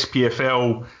executive of the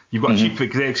SPFL, you've got a chief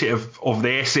executive of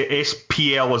the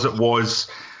SPL as it was,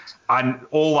 and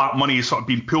all that money is sort of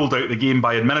being pulled out of the game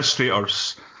by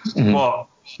administrators. But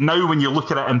now when you look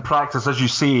at it in practice, as you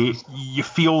say, you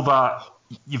feel that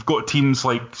you've got teams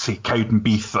like, say,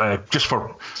 Cowdenbeath, just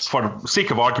for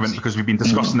sake of argument, because we've been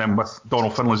discussing them with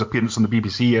Donald Finlay's appearance on the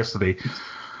BBC yesterday,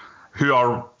 who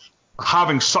are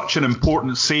having such an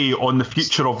important say on the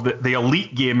future of the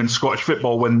elite game in Scottish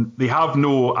football when they have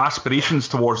no aspirations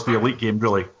towards the elite game,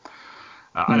 really.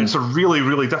 And it's a really,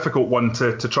 really difficult one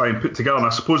to try and put together. And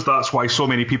I suppose that's why so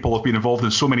many people have been involved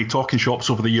in so many talking shops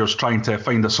over the years trying to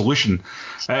find a solution.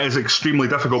 It is extremely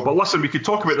difficult. But listen, we could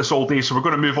talk about this all day, so we're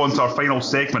going to move on to our final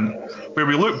segment, where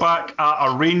we look back at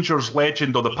a Rangers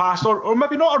legend of the past, or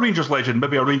maybe not a Rangers legend,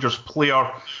 maybe a Rangers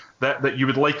player that you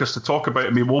would like us to talk about.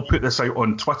 And we will put this out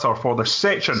on Twitter for this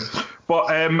section. But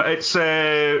it's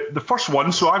the first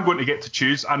one, so I'm going to get to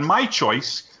choose. And my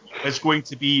choice is going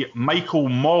to be Michael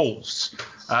Malls.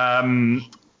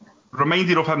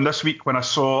 Reminded of him this week when I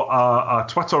saw a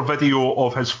Twitter video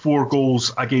of his 4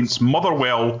 goals against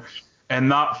Motherwell in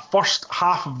that first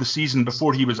half of the season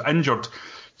before he was injured.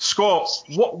 Scott,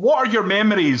 what are your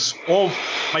memories of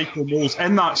Michael Malls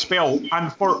in that spell?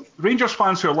 And for Rangers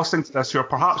fans who are listening to this, who are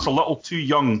perhaps a little too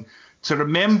young to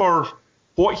remember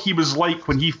what he was like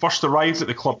when he first arrived at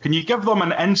the club, can you give them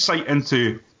an insight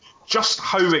into just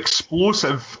how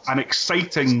explosive and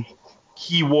exciting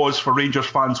he was for Rangers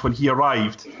fans when he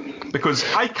arrived? Because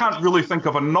I can't really think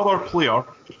of another player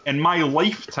in my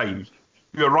lifetime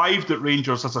who arrived at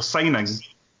Rangers as a signing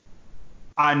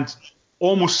and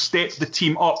almost stepped the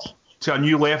team up to a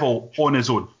new level on his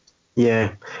own.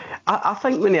 Yeah, I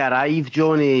think when he arrived,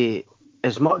 Johnny,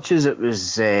 as much as it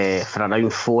was for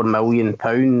around £4 million,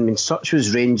 I mean, such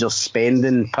was Rangers'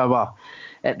 spending power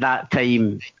at that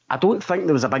time, I don't think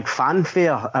there was a big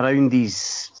fanfare around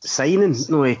his signing.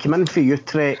 No, he came in for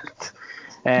Utrecht.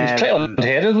 It was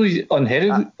quite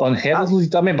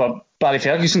unheralded. I remember Barry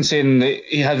Ferguson saying that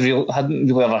he hadn't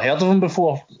really ever heard of him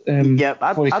before. I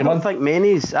don't think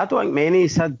many's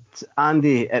had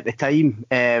Andy at the time.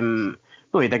 He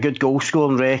had a good goal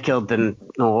scoring record, and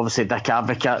obviously Dick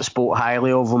Advocate spoke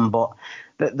highly of him, but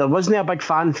there wasn't a big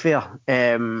fanfare.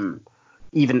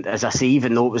 Even as I say,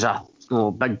 even though it was a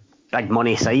big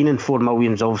money signing, $4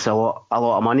 million is obviously a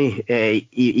lot of money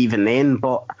even then.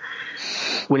 But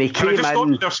when he came in, stop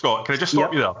you there, Scott? Can I just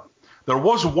stop you there? There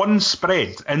was one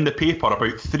spread in the paper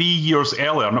about 3 years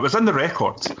earlier, and it was in the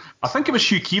records. I think it was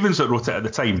Hugh Keevans that wrote it at the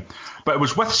time, but it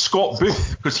was with Scott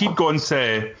Booth, because he'd gone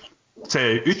to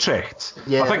Utrecht.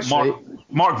 Yeah, I think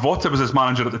Mark Votta was his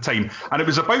manager at the time, and it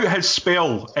was about his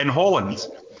spell in Holland.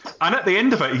 And at the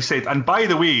end of it, he said, and by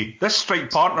the way, this strike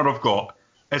partner I've got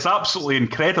is absolutely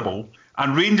incredible,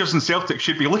 and Rangers and Celtic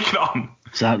should be looking at him.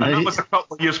 Is that right? And that was a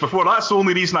couple of years before. That's the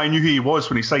only reason I knew who he was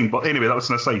when he signed. But anyway, that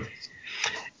was an aside.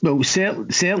 Well,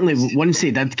 certainly once he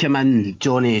did come in,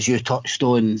 Johnny, as you touched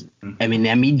on, I mean,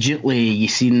 immediately you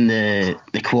seen the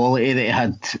quality that he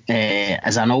had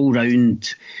as an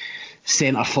all-round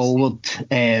centre forward,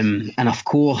 and of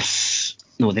course,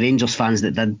 the Rangers fans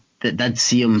that did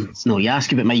see him. You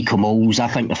ask about Michael Moles, I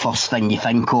think the first thing you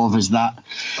think of is that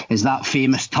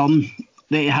famous turn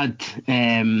that he had,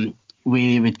 where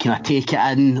he would kind of take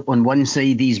it in on one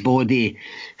side of his body,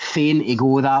 feint to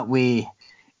go that way,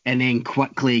 and then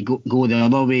quickly go the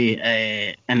other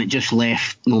way, and it just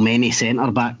left many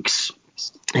centre backs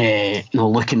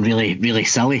looking really, really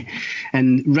silly.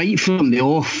 And right from the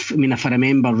off, I mean, if I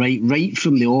remember right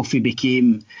from the off, he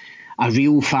became a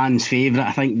real fan's favourite.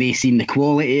 I think they seen the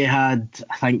quality he had.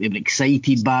 I think they were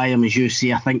excited by him, as you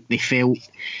say. I think they felt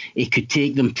he could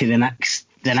take them to the next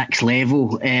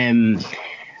level.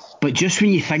 But just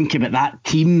when you think about that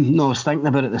team, I was thinking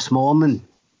about it this morning.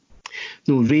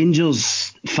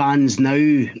 Rangers fans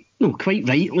now, quite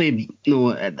rightly,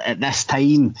 at this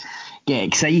time, get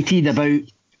excited about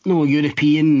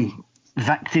European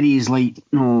victories like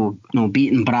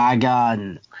beating Braga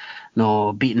and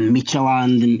beating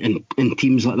Midtjylland and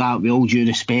teams like that. With all due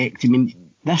respect, I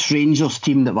mean, this Rangers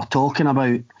team that we're talking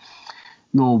about,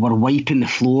 we're wiping the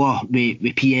floor with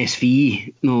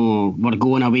PSV. We're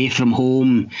going away from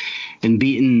home and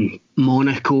beating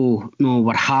Monaco.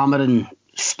 We're hammering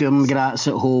Sturm Graz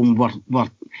at home.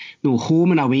 We're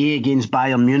home and away against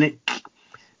Bayern Munich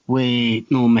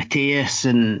with Mateus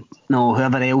and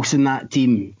whoever else in that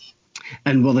team,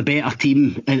 and we're the better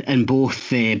team in both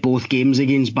games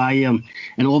against Bayern.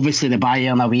 And obviously the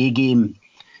Bayern away game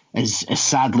is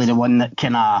sadly the one that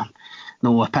kind of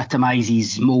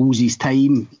epitomises Moles'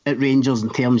 time at Rangers in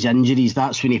terms of injuries.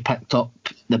 That's when he picked up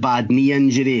the bad knee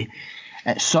injury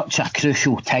at such a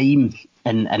crucial time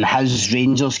in his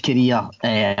Rangers career,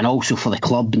 and also for the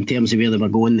club in terms of where they were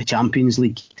going in the Champions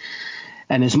League.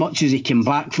 And as much as he came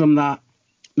back from that,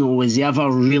 was he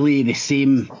ever really the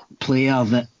same player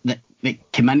that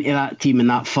came into that team in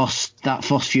that first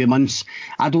few months?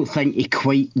 I don't think he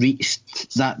quite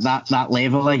reached that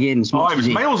level again. He was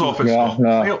miles off it.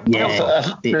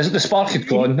 The spark had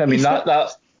gone. I mean,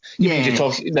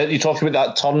 you talk about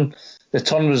that turn. The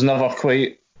turn was never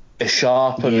quite as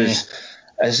sharp and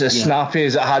as snappy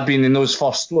as it had been in those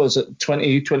first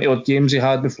 20 odd games he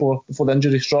had before the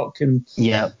injury struck. And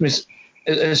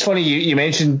it's funny you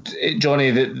mentioned, Johnny,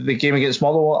 the game against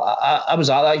Motherwell. I was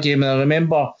at that game and I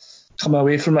remember coming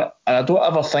away from it, and I don't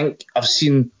ever think I've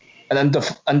seen an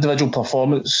individual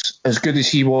performance as good as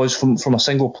he was from a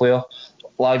single player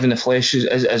live in the flesh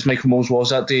as Michael Moles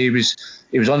was that day.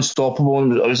 He was unstoppable,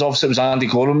 and it was Andy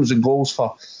Gorham was in goals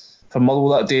for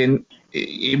Motherwell that day, and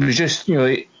he was just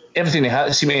everything he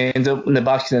had seemed to end up in the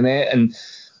back of the net. And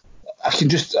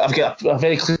I've got a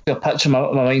very clear picture in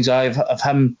my mind's eye of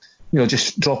him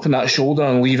just dropping that shoulder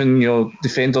and leaving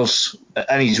defenders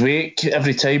in his wake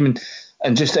every time,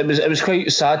 and just it was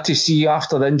quite sad to see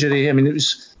after the injury. I mean, it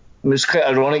was quite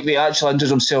ironic that he actually injured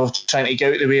himself trying to get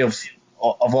out of the way of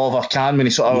Oliver Kahn when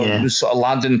he was sort of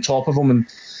landing on top of him, and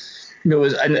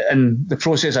in the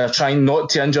process of trying not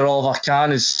to injure Oliver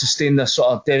Kahn is sustained this sort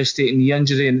of devastating knee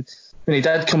injury. And when he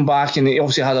did come back, and he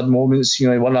obviously had moments, he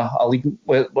won a league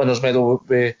winners medal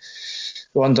with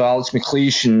under Alex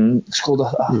McLeish and scored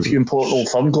a few important Old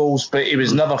Firm goals, but he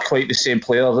was never quite the same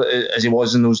player as he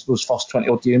was in those first 20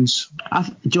 odd games.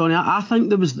 Johnny, I think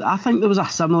there was a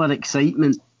similar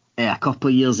excitement a couple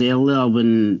of years earlier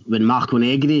when Marco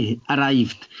Negri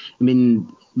arrived. I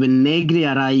mean, when Negri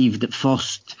arrived at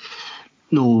first,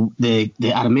 I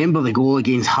remember the goal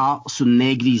against Hearts on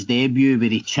Negri's debut where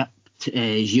he chipped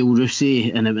Gilles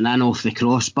Rousset and it went in off the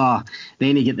crossbar.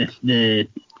 Then he get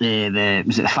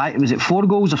was it 4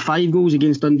 goals or 5 goals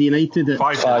against Dundee United?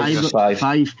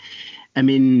 Five. I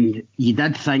mean, you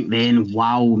did think then,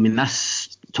 wow, I mean,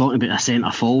 this, talking about a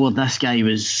centre forward, this guy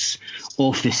was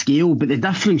off the scale. But the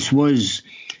difference was,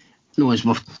 as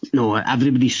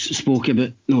everybody's spoke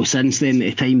about, since then,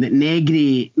 at the time, that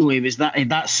Negri, he was he had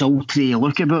that sultry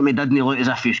look about him. He didn't look as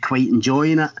if he was quite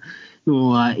enjoying it.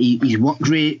 His work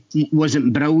rate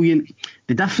wasn't brilliant.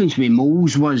 The difference with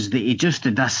Moles was that he just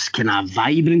had this kind of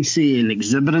vibrancy and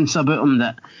exuberance about him,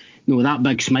 that that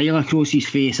big smile across his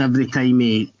face every time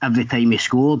he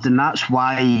scored, and that's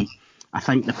why I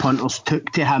think the punters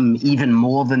took to him even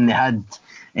more than they had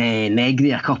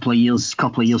Negri a couple of years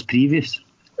previous.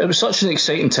 It was such an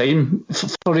exciting time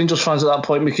for Rangers fans at that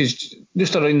point, because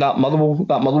just around that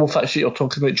Motherwell fixture you're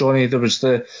talking about, Johnny, there was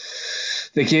the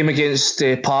game against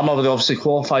Parma, where they obviously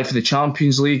qualified for the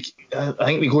Champions League. I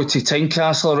think they go to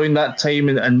Tynecastle around that time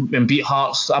and beat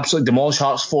Hearts, absolutely demolish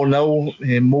Hearts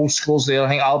 4-0. Mo scores there. I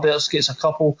think Alberts gets a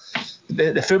couple.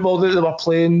 The football that they were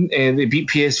playing, they beat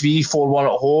PSV 4-1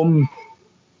 at home.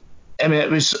 I mean,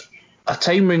 it was a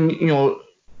time when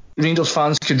Rangers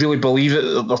fans could really believe it,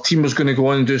 that their team was going to go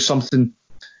on and do something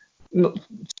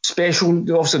special.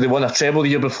 Obviously, they won a treble the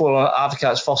year before on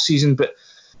Advocaat's first season, but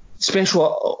special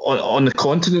on the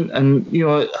continent. And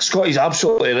Scotty's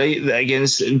absolutely right that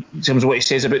in terms of what he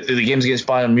says about the games against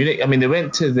Bayern Munich. I mean, they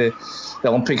went to the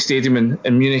Olympic Stadium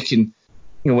in Munich and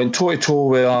went toe to toe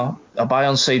with a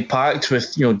Bayern side packed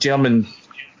with German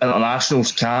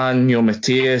internationals, Kahn,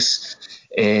 Matthias.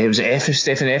 It was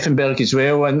Stefan Effenberg as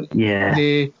well, and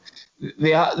they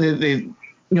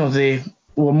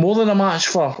were more than a match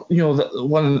for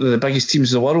one of the biggest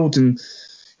teams in the world. And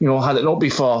had it not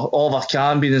been for Oliver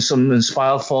Kahn being in some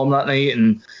inspired form that night,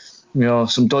 and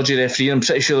some dodgy refereeing, I'm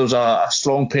pretty sure there was a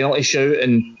strong penalty shout,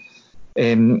 and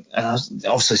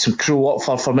obviously some cruel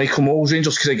work for Michael Moles.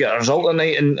 Rangers could have got a result that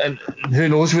night, and who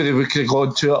knows where they could have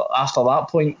gone to after that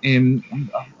point.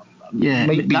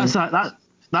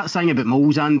 That thing about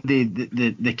Moles, and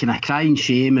the kind of crying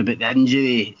shame about the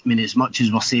injury. I mean, as much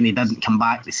as we're saying he didn't come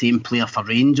back the same player for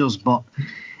Rangers, but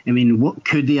I mean, what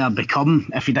could he have become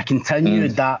if he'd have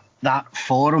continued that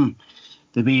form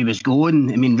the way he was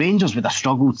going? I mean, Rangers would have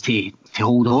struggled to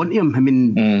hold on to him. I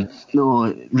mean,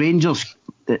 Rangers,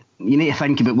 you need to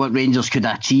think about what Rangers could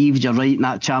have achieved, you're right, in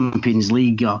that Champions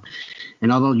League or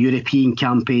in other European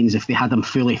campaigns if they had him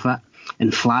fully fit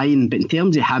and flying. But in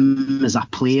terms of him as a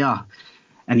player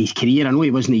in his career, I know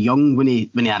he wasn't young when he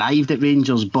arrived at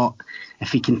Rangers, but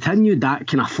if he continued that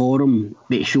kind of form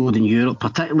that he showed in Europe,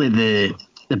 particularly the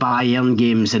Bayern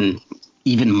games and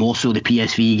even more so the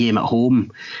PSV game at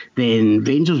home, then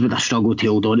Rangers would have struggled to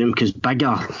hold on to him, because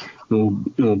bigger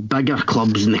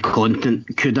clubs in the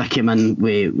continent could have come in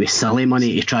with silly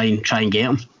money to try and get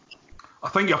him. I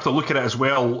think you have to look at it as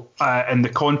well in the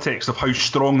context of how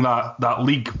strong that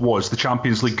league was, the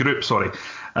Champions League group, sorry.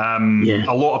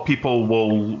 A lot of people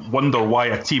will wonder why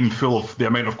a team full of the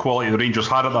amount of quality the Rangers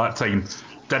had at that time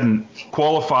didn't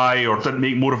qualify or didn't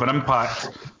make more of an impact.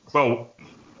 Well,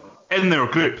 in their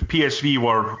group, PSV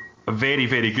were very,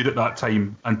 very good at that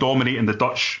time and dominating the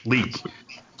Dutch league.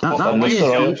 Van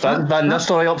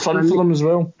Nistelrooy up front for them as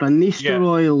well. Van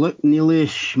Nistelrooy, Luc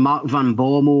Nielisch, Mark van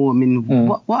Bommel. I mean,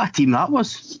 what a team that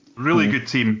was. Really good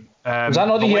team. Was that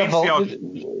not the year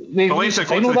Valencia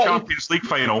got to the Champions League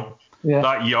final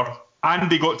that year,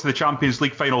 and they got to the Champions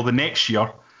League final the next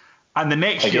year. And the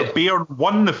next year, Bayern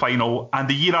won the final, and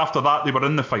the year after that, they were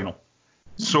in the final.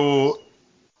 So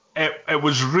it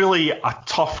was really a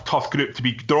tough group to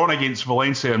be drawn against.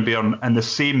 Valencia and Bayern in the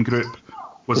same group.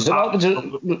 Was it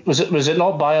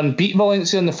not Bayern beat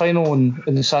Valencia in the final in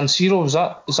the San Siro? Was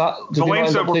that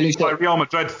Valencia were beat by Real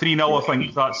Madrid 3-0, I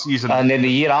think, that season. And then the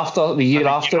year after it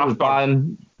was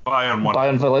Bayern won.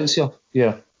 Bayern Valencia.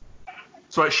 Yeah.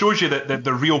 So it shows you that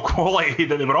the real quality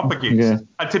that they were up against. Yeah.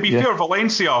 And to be fair,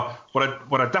 Valencia were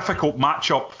a difficult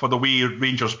matchup for the way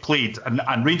Rangers played,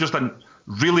 and Rangers didn't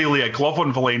really lay a glove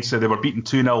on Valencia. They were beaten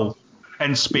 2-0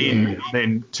 in Spain,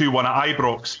 then 2-1 at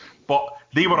Ibrox. But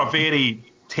they were a very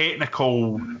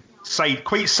technical side,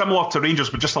 quite similar to Rangers,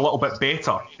 but just a little bit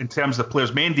better in terms of the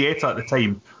players. Mendieta at the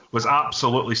time was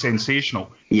absolutely sensational.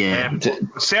 Yeah,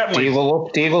 certainly.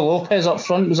 Diego Lopez up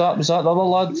front, was that the other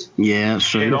lad? Yeah,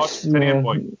 sure.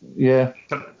 Yeah.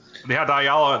 They had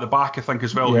Ayala at the back, I think,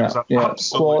 as well. He was an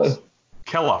absolute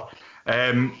killer.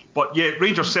 But yeah,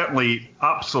 Rangers certainly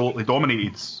absolutely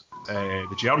dominated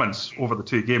the Germans over the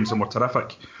two games and were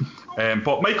terrific.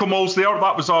 But Michael Moles there,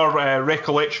 that was our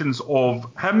recollections of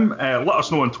him. Let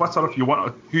us know on Twitter if you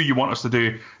want who you want us to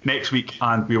do next week,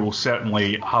 and we will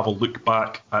certainly have a look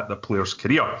back at the player's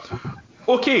career.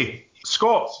 Okay,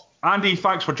 Scott, Andy,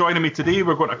 thanks for joining me today.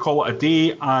 We're going to call it a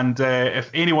day, and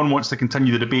if anyone wants to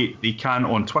continue the debate, they can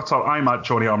on Twitter. I'm at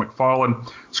Johnny R. McFarlane.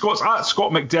 Scott's at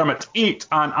Scott McDermott 8,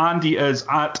 and Andy is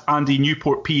at Andy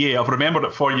Newport PA. I've remembered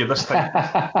it for you this time.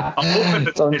 I'm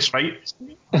hoping it's right.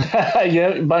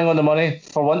 Yeah, bang on the money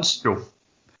for once. Cool.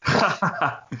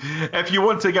 If you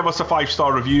want to give us a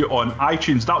 5-star review on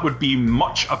iTunes, that would be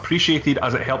much appreciated,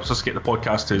 as it helps us get the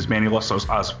podcast to as many listeners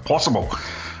as possible.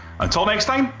 Until next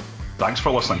time, thanks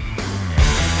for listening.